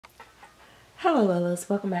Hello Lillas,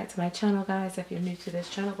 welcome back to my channel, guys. If you're new to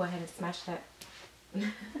this channel, go ahead and smash that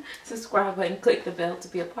subscribe button, click the bell to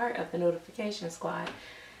be a part of the notification squad.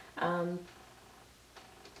 What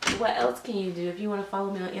else can you do? If you want to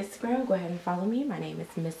follow me on Instagram, go ahead and follow me. My name is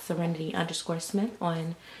MsSerenity_Smith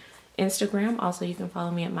on Instagram. Also, you can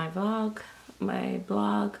follow me at my blog,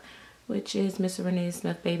 which is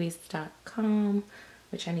MsSerenitysmithbabies.com,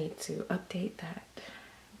 which I need to update that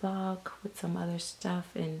blog with some other stuff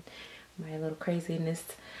and my little craziness.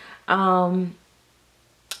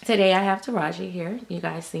 Today I have Taraji here. You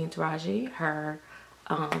guys seen Taraji. Her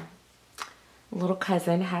little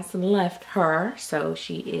cousin has left her, so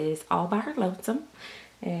she is all by her lonesome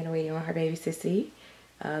and waiting on her baby sissy,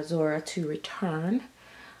 Zora, to return.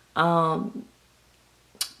 But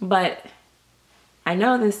I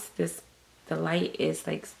know the light is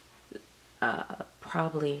like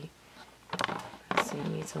probably, let's see,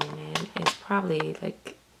 let me zoom in. It's probably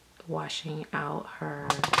like washing out her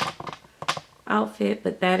outfit,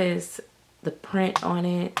 but that is the print on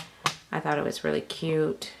it. I thought it was really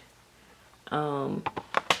cute. Again,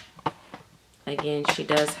 she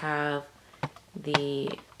does have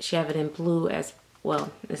she have it in blue as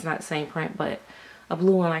well. It's not the same print, but a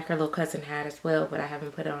blue one like her little cousin had as well, but I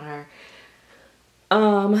haven't put it on her.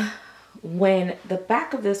 When the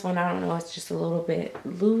back of this one, I don't know, it's just a little bit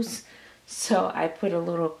loose, so I put a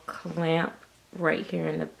little clamp right here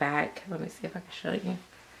in the back. Let me see if I can show you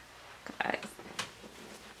guys.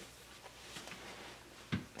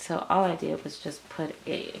 So all I did was just put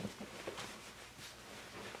I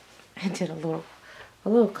did a little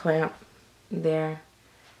clamp there.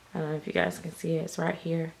 I don't know if you guys can see it. It's right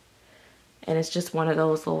here, and it's just one of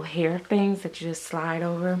those little hair things that you just slide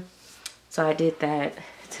over. So I did that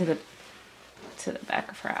to the back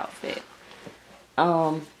of her outfit.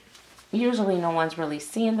 Usually no one's really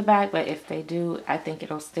seeing the back, but if they do, I think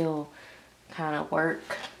it'll still kind of work.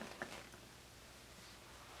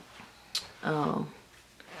 Don't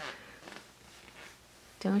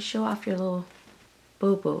show off your little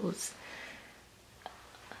boo-boos.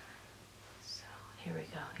 So here we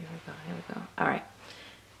go. All right.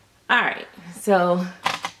 So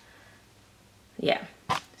yeah.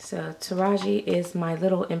 So Taraji is my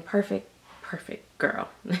little perfect girl.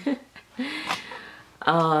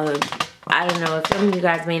 I don't know if some of you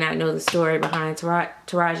guys may not know the story behind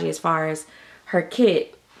Taraji as far as her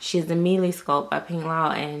kit. She's the Meili sculpt by Ping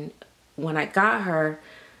Lau, and when I got her,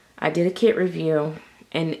 I did a kit review,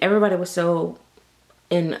 and everybody was so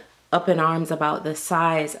up in arms about the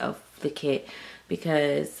size of the kit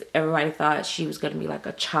because everybody thought she was going to be like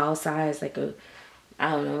a child size, like a,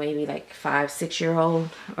 I don't know, maybe like 5-6 year old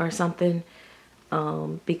or something.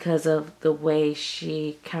 Because of the way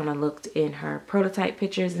she kind of looked in her prototype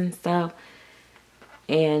pictures and stuff.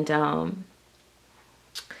 And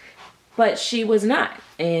but she was not,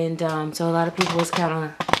 and so a lot of people was kind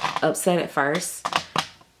of upset at first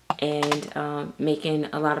and making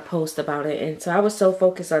a lot of posts about it. And so I was so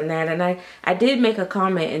focused on that, and I did make a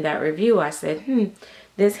comment in that review. I said,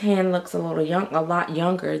 this hand looks a lot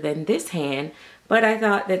younger than this hand, but I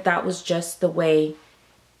thought that was just the way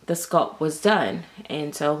the sculpt was done,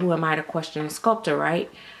 and so who am I to question a sculptor, right?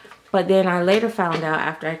 But then I later found out,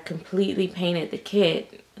 after I completely painted the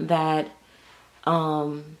kit, that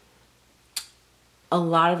a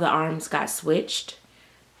lot of the arms got switched,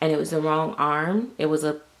 and it was the wrong arm. It was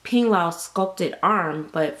a Ping Lau sculpted arm,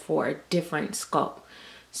 but for a different sculpt.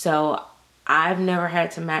 So I've never had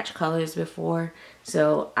to match colors before,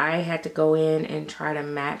 so I had to go in and try to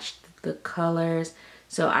match the colors.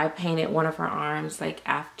 So I painted one of her arms like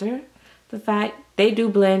after the fact. They do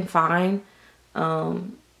blend fine. But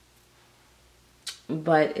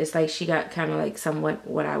it's like she got kind of like somewhat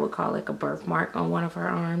what I would call like a birthmark on one of her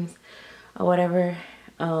arms or whatever.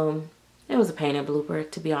 It was a painted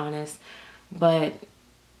blooper, to be honest. But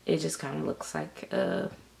it just kind of looks like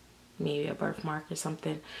maybe a birthmark or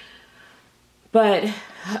something. But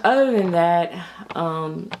other than that,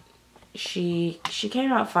 she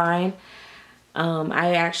came out fine.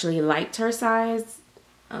 I actually liked her size.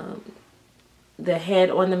 The head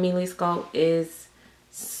on the Meili sculpt is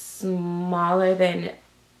smaller than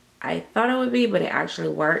I thought it would be, but it actually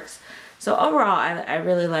works. So overall, I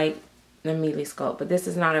really like the Meili sculpt, but this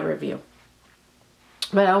is not a review.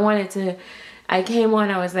 But I came on,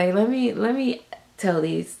 I was like, let me tell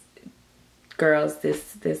these girls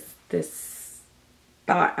this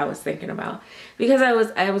thought I was thinking about, because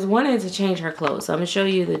I was wanting to change her clothes. So I'm gonna show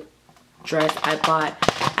you the dress I bought.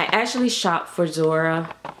 I actually shopped for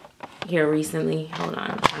Zora here recently. Hold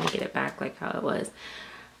on, I'm trying to get it back like how it was.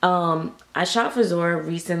 I shopped for Zora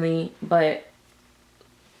recently, but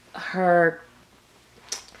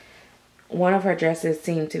one of her dresses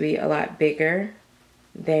seemed to be a lot bigger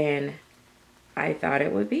than I thought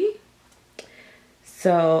it would be.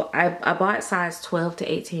 So I bought size 12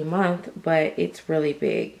 to 18 month, but it's really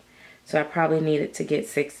big. So I probably needed to get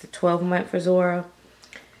 6 to 12 month for Zora.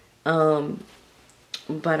 But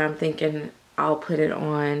I'm thinking I'll put it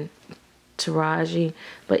on Taraji.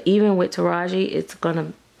 But even with Taraji, it's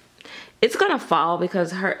gonna fall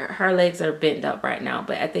because her legs are bent up right now.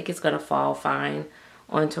 But I think it's gonna fall fine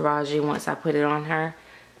on Taraji once I put it on her.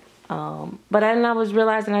 But then I was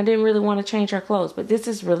realizing I didn't really want to change her clothes. But this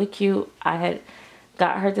is really cute. I had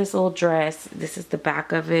got her this little dress. This is the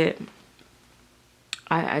back of it.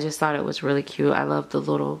 I just thought it was really cute. I love the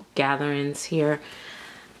little gatherings here.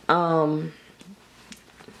 So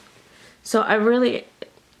I really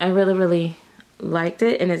liked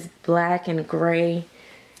it. And it's black and gray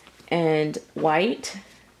and white.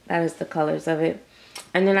 That is the colors of it.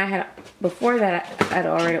 And then before that, I'd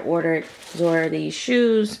already ordered Zora these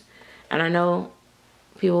shoes. And I know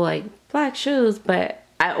people like black shoes, but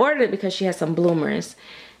I ordered it because she has some bloomers.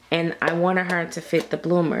 And I wanted her to fit the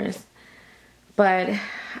bloomers. But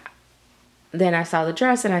then I saw the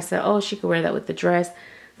dress and I said, oh, she could wear that with the dress.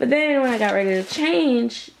 But then when I got ready to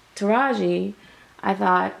change Taraji, I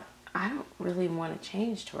thought, I don't really want to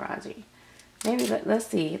change Taraji. Maybe let's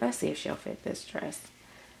see if she'll fit this dress.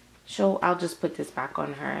 I'll just put this back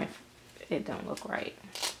on her if it don't look right.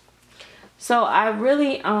 So I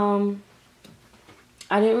really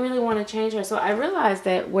I didn't really want to change her. So I realized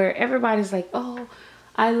that where everybody's like, oh,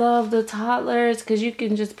 I love the toddlers because you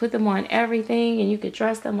can just put them on everything and you could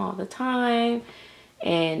dress them all the time.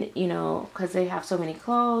 And, you know, because they have so many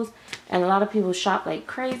clothes. And a lot of people shop like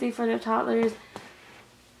crazy for their toddlers.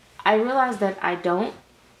 I realized that I don't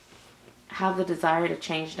have the desire to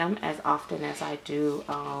change them as often as I do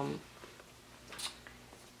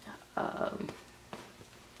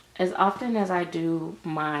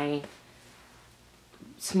my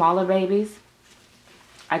smaller babies.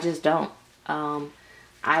 I just don't.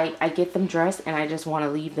 I get them dressed and I just want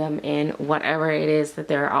to leave them in whatever it is that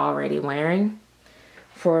they're already wearing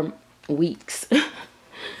for weeks.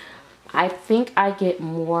 I think I get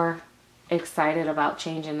more excited about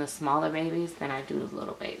changing the smaller babies than I do the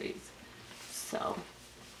little babies. So,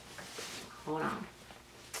 hold on.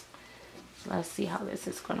 Let's see how this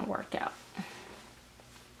is going to work out.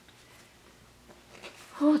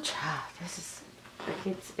 Oh, child, this is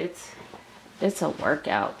like it's a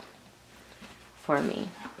workout for me.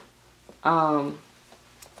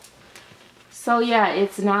 So yeah,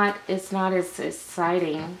 it's not as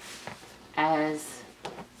exciting as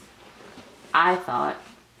I thought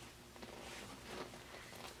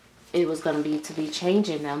it was going to be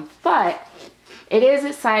changing them, but it is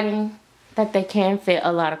exciting that they can fit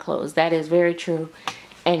a lot of clothes. That is very true.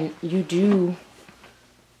 And you do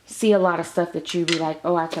see a lot of stuff that you be like,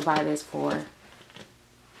 oh, I can buy this for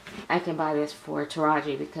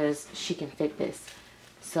Taraji because she can fit this.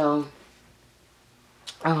 So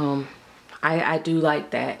I do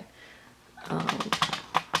like that. Hold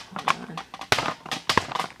on.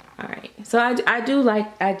 All right. So I do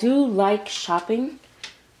like shopping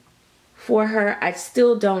for her. I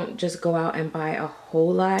still don't just go out and buy a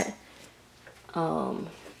whole lot.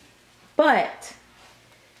 But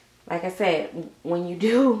like I said, when you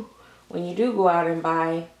do go out and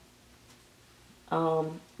buy,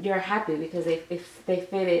 you're happy because if they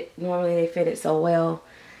fit it, normally they fit it so well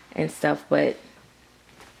and stuff, but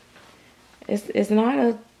it's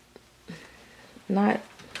not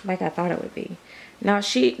like I thought it would be. Now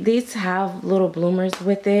these have little bloomers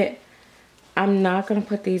with it. I'm not gonna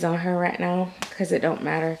put these on her right now because it don't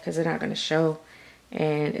matter, because they're not gonna show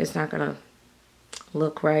and it's not gonna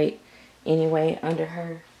look right anyway under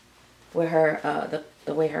her with her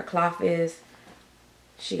the way her cloth is.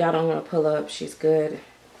 She got on a pull-up, she's good.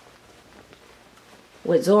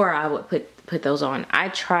 With Zora, I would put those on. I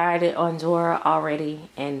tried it on Zora already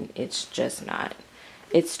and it's just not.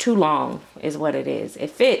 It's too long is what it is. It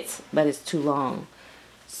fits, but it's too long.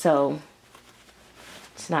 So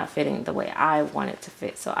it's not fitting the way I want it to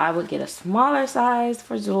fit. So I would get a smaller size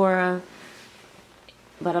for Zora,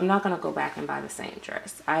 but I'm not going to go back and buy the same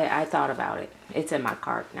dress. I thought about it. It's in my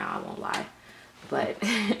cart now, I won't lie. But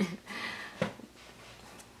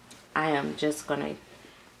I am just going to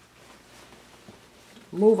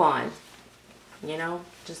move on. You know,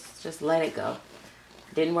 just let it go.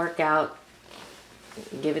 Didn't work out.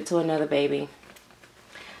 Give it to another baby.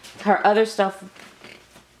 Her other stuff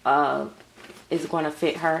is going to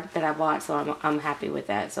fit her that I bought, so I'm happy with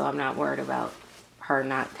that. So I'm not worried about her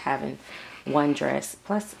not having one dress.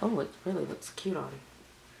 Plus, oh, it really looks cute on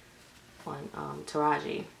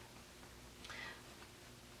Taraji.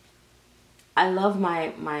 I love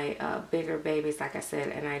my bigger babies, like I said,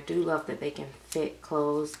 and I do love that they can fit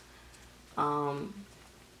clothes. I'm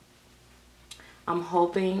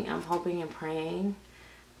hoping and praying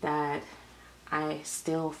that I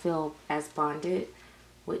still feel as bonded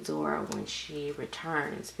with Zora when she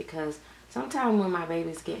returns, because sometimes when my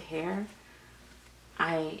babies get hair,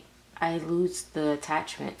 I lose the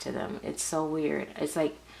attachment to them. It's so weird. It's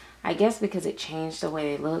like, I guess because it changed the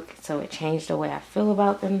way they look, so it changed the way I feel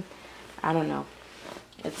about them. I don't know.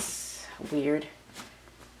 It's weird.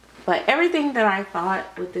 But everything that I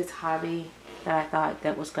thought with this hobby, that I thought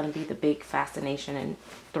that was going to be the big fascination and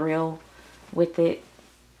thrill with it,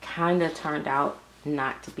 kind of turned out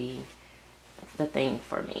not to be the thing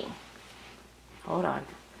for me. Hold on.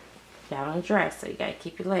 Got on a dress, so you got to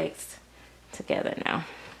keep your legs together now.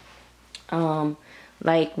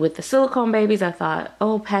 Like with the silicone babies, I thought,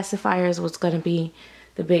 oh, pacifiers was going to be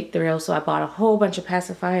the big thrill, so I bought a whole bunch of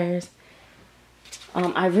pacifiers.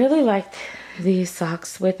 I really liked these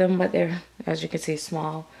socks with them, but they're, as you can see,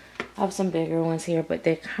 small. I have some bigger ones here, but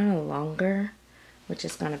they're kind of longer, which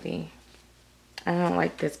is going to be, I don't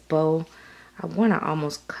like this bow. I want to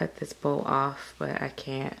almost cut this bow off, but I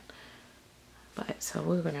can't. But so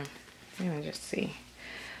we're gonna just see.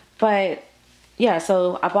 But yeah,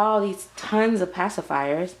 so I bought all these tons of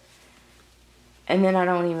pacifiers, and then I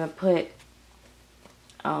don't even put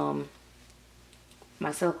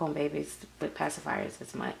my silicone babies with pacifiers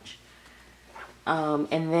as much.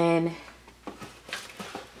 And then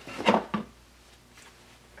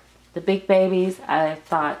the big babies, I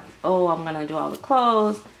thought, oh, I'm gonna do all the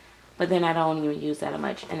clothes, but then I don't even use that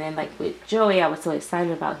much. And then like with Joey, I was so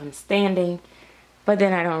excited about him standing, but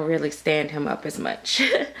then I don't really stand him up as much.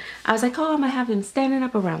 I was like, oh, I'm gonna have him standing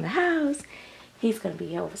up around the house. He's gonna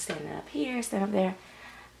be over standing up here, stand up there.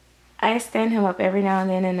 I stand him up every now and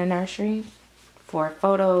then in the nursery for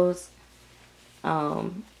photos.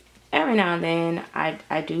 Every now and then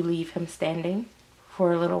I do leave him standing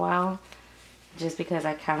for a little while, just because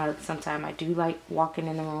I kind of, sometimes I do like walking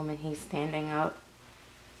in the room and he's standing up.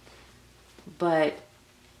 But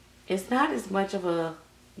it's not as much of a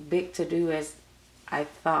big to-do as I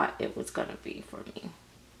thought it was gonna be for me.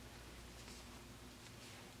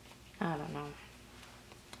 I don't know.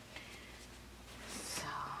 So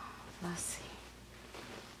let's see.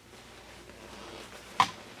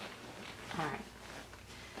 All right.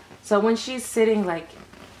 So when she's sitting, like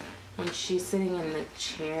when she's sitting in the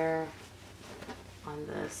chair on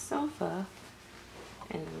the sofa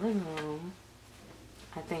in the living room,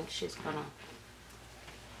 I think she's gonna,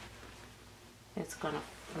 it's gonna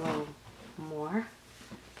flow more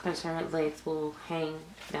because her legs will hang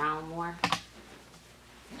down more.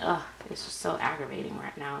 Ugh, it's just so aggravating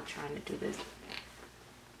right now trying to do this.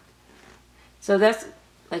 So that's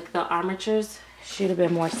like the armatures should have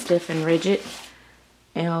been more stiff and rigid,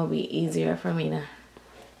 and it'll be easier for me to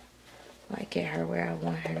like get her where I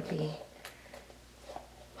want her to be.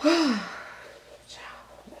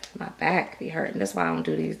 My back be hurting. That's why I don't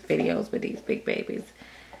do these videos with these big babies.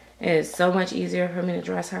 It is so much easier for me to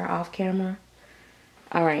dress her off camera.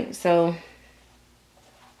 All right, so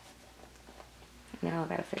now I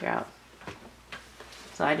gotta figure out.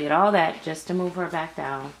 So I did all that just to move her back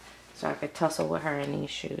down so I could tussle with her in these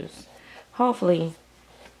shoes. Hopefully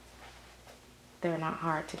they're not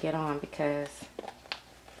hard to get on, because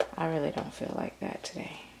I really don't feel like that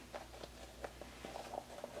today.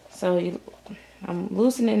 So I'm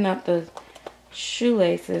loosening up the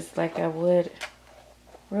shoelaces like I would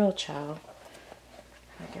real child.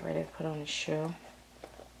 I get ready to put on a shoe.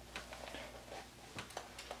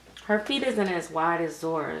 Her feet isn't as wide as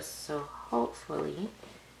Zora's, so hopefully,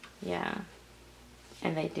 yeah.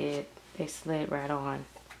 And they did. They slid right on.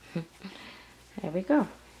 There we go.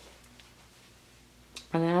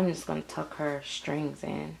 And then I'm just going to tuck her strings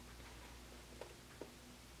in.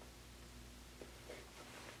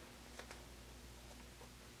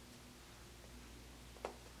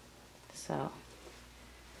 So.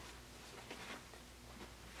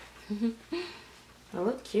 They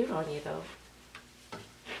look cute on you though.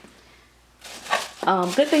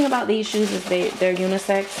 Good thing about these shoes is they're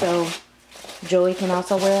unisex, so Joey can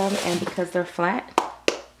also wear them, and because they're flat,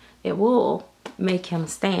 it will make him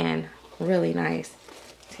stand really nice.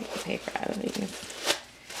 Take the paper out of these.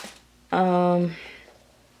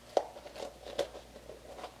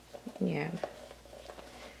 Yeah.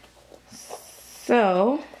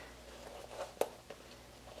 So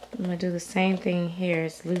I'm gonna do the same thing here.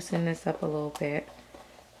 Is loosen this up a little bit,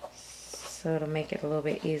 so it'll make it a little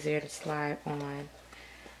bit easier to slide on.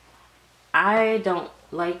 I don't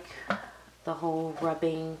like the whole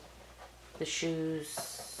rubbing the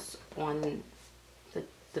shoes on the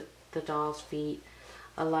the doll's feet.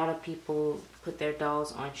 A lot of people put their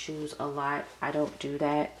dolls on shoes a lot. I don't do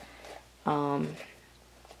that.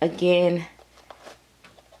 Again,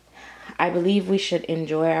 I believe we should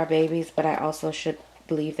enjoy our babies, but I also should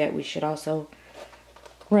believe that we should also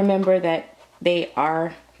remember that they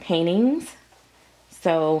are paintings.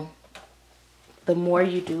 So the more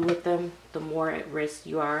you do with them, the more at risk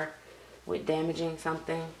you are with damaging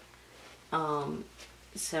something.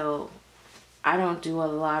 So I don't do a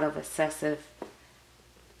lot of excessive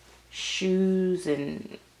shoes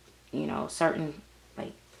and, you know, certain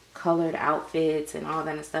like colored outfits and all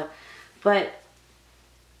that and stuff. But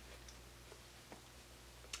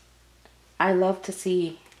I love to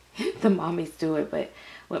see the mommies do it, but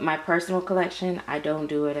with my personal collection, I don't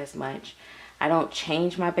do it as much. I don't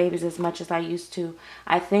change my babies as much as I used to.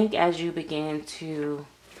 I think as you begin to,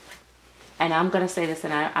 and I'm going to say this,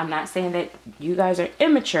 and I'm not saying that you guys are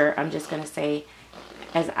immature. I'm just going to say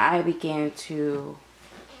as I began to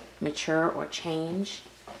mature or change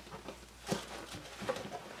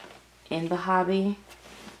in the hobby,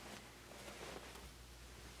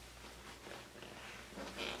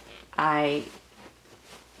 I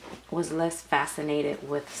was less fascinated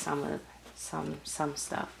with some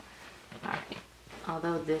stuff. All right.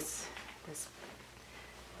 Although this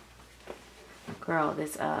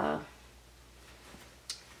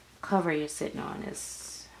cover you're sitting on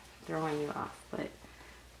is throwing you off, but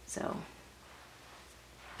so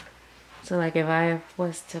like if I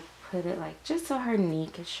was to put it like just so her knee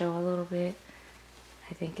could show a little bit,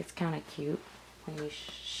 I think it's kind of cute when you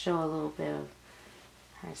show a little bit of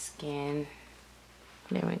her skin.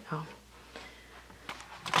 There we go.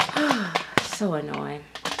 So annoying,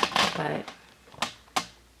 but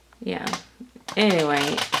yeah.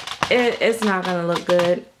 Anyway, it's not gonna look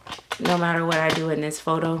good no matter what I do in this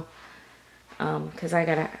photo, because I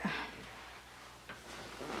gotta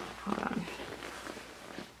hold on.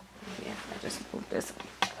 Yeah, I just moved this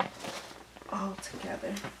all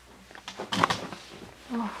together.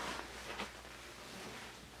 Oh.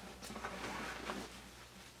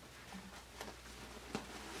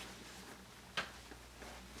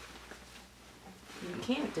 You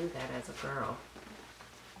can't do that as a girl.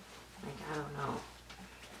 Like, I don't know.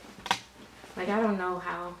 Like, I don't know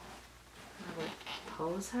how I would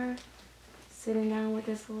pose her sitting down with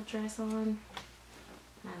this little dress on.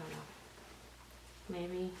 I don't know.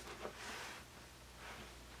 Maybe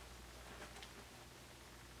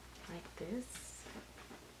like this.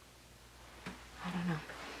 I don't know.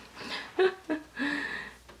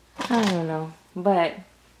 I don't know. But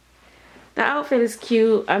the outfit is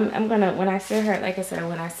cute. I'm gonna, when I sit her, like I said,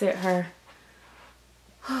 when I sit her,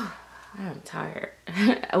 I'm tired.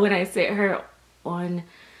 When I sit her on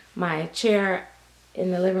my chair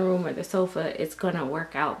in the living room or the sofa, it's gonna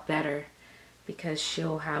work out better because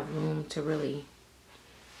she'll have room to really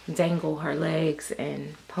dangle her legs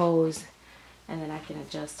and pose, and then I can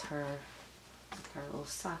adjust her little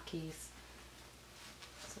sockies.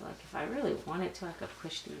 So like if I really wanted to, I could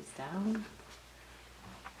push these down.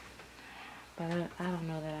 But I don't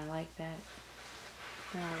know that I like that.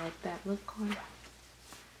 I like that look on.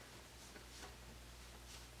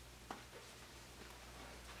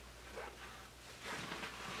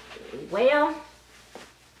 Well,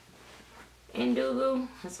 Indugu,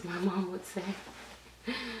 as my mom would say.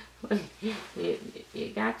 you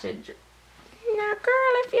got your... Now,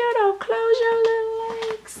 girl, if you don't close your little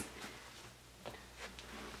legs.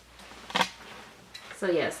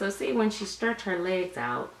 So, yeah. So, see, when she stretches her legs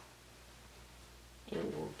out, it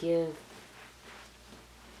will give...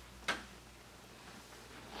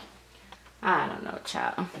 I don't know,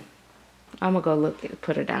 child. I'm going to go look at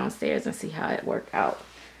put her downstairs and see how it worked out.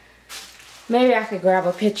 Maybe I could grab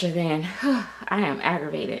a picture then. I am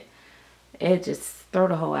aggravated. It just throw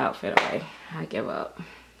the whole outfit away. I give up.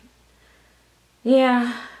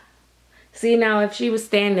 Yeah. See, now if she was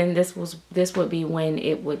standing, this would be when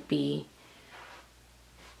it would be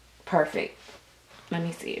perfect. Let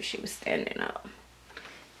me see if she was standing up.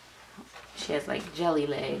 She has like jelly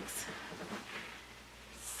legs.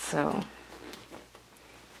 So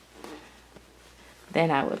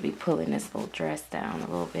then I would be pulling this little dress down a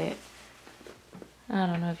little bit. I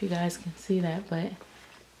don't know if you guys can see that, but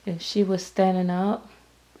if she was standing up,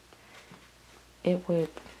 it would,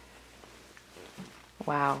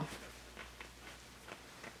 wow.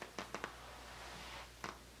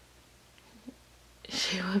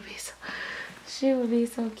 She would be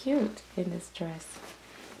so cute in this dress.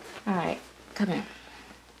 All right, come here.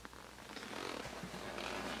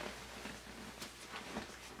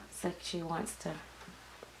 It's like she wants to,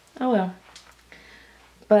 oh well.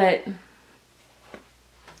 But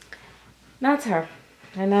that's her.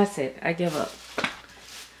 And that's it. I give up.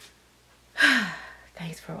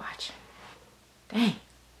 Thanks for watching. Dang.